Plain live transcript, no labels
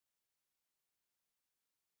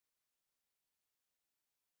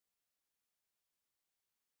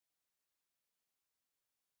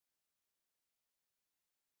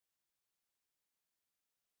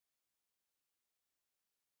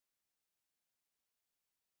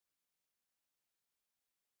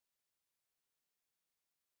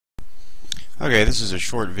Okay, this is a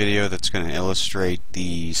short video that's going to illustrate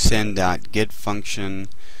the cin.get function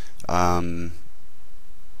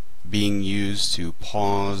being used to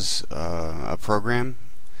pause a program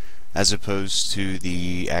as opposed to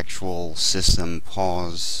the actual system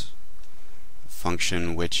pause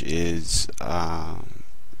function, which is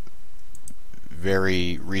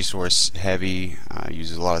very resource heavy,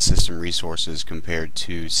 uses a lot of system resources compared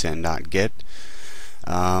to cin.get.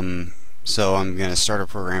 So I'm going to start a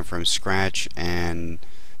program from scratch, and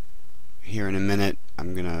here in a minute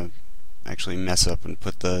I'm going to actually mess up and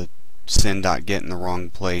put the cin.get in the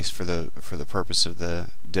wrong place for the purpose of the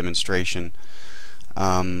demonstration.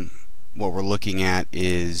 What we're looking at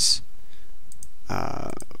is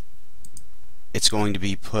it's going to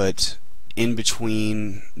be put in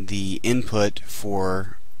between the input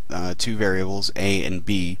for two variables A and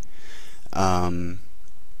B.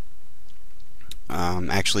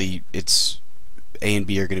 Actually, it's A and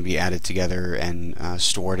B are going to be added together and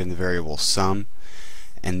stored in the variable sum,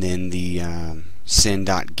 and then the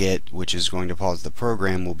cin.get, which is going to pause the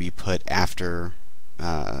program, will be put after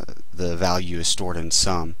the value is stored in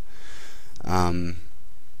sum. And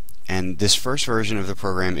this first version of the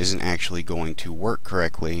program isn't actually going to work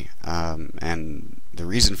correctly, and the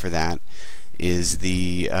reason for that is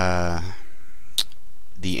the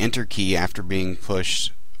enter key after being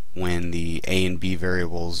pushed when the A and B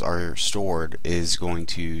variables are stored is going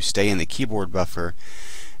to stay in the keyboard buffer,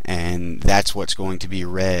 and that's what's going to be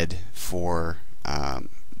read for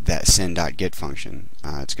that cin.get function.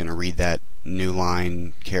 It's going to read that new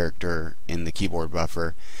line character in the keyboard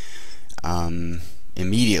buffer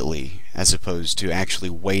immediately, as opposed to actually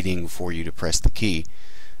waiting for you to press the key.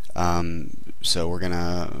 So we're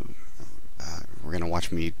gonna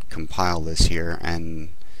watch me compile this here, and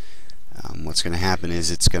what's going to happen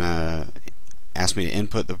is it's going to ask me to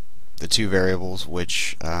input the two variables,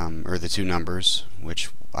 which or the two numbers,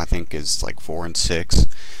 which I think is like 4 and 6,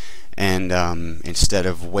 and instead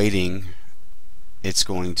of waiting, it's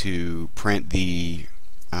going to print the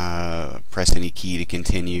press any key to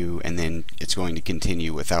continue, and then it's going to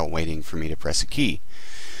continue without waiting for me to press a key,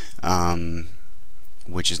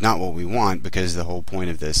 which is not what we want, because the whole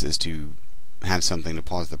point of this is to have something to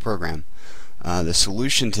pause the program. The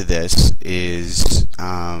solution to this is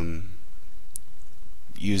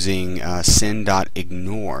using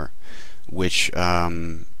cin.ignore, which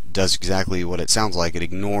does exactly what it sounds like. It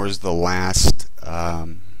ignores the last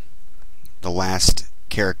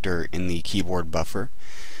character in the keyboard buffer,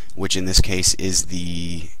 which in this case is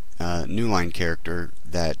the new line character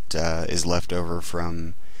that is left over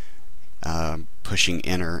from pushing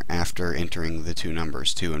enter after entering the two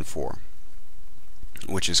numbers 2 and 4.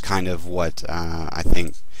 Which is kind of what I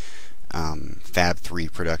think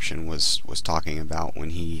Fab3 Production was talking about when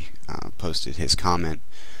he posted his comment.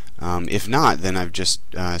 If not, then I've just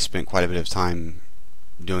spent quite a bit of time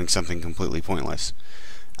doing something completely pointless.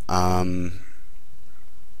 Anyway,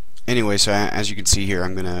 so as you can see here,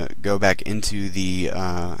 I'm going to go back into the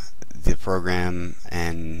program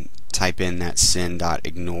and type in that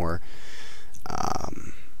cin.ignore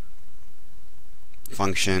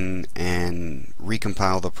function and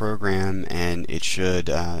recompile the program, and it should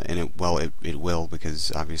it will,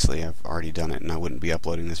 because obviously I've already done it and I wouldn't be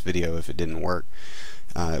uploading this video if it didn't work.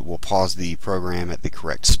 It will pause the program at the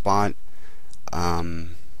correct spot.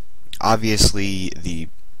 Obviously,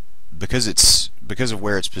 because of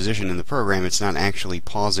where it's positioned in the program, it's not actually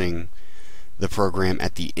pausing the program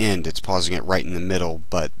at the end, it's pausing it right in the middle,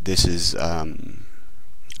 but this is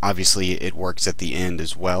obviously it works at the end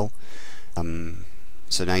as well.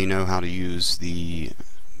 So now you know how to use the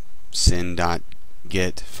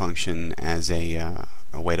cin.get function as a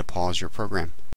way to pause your program.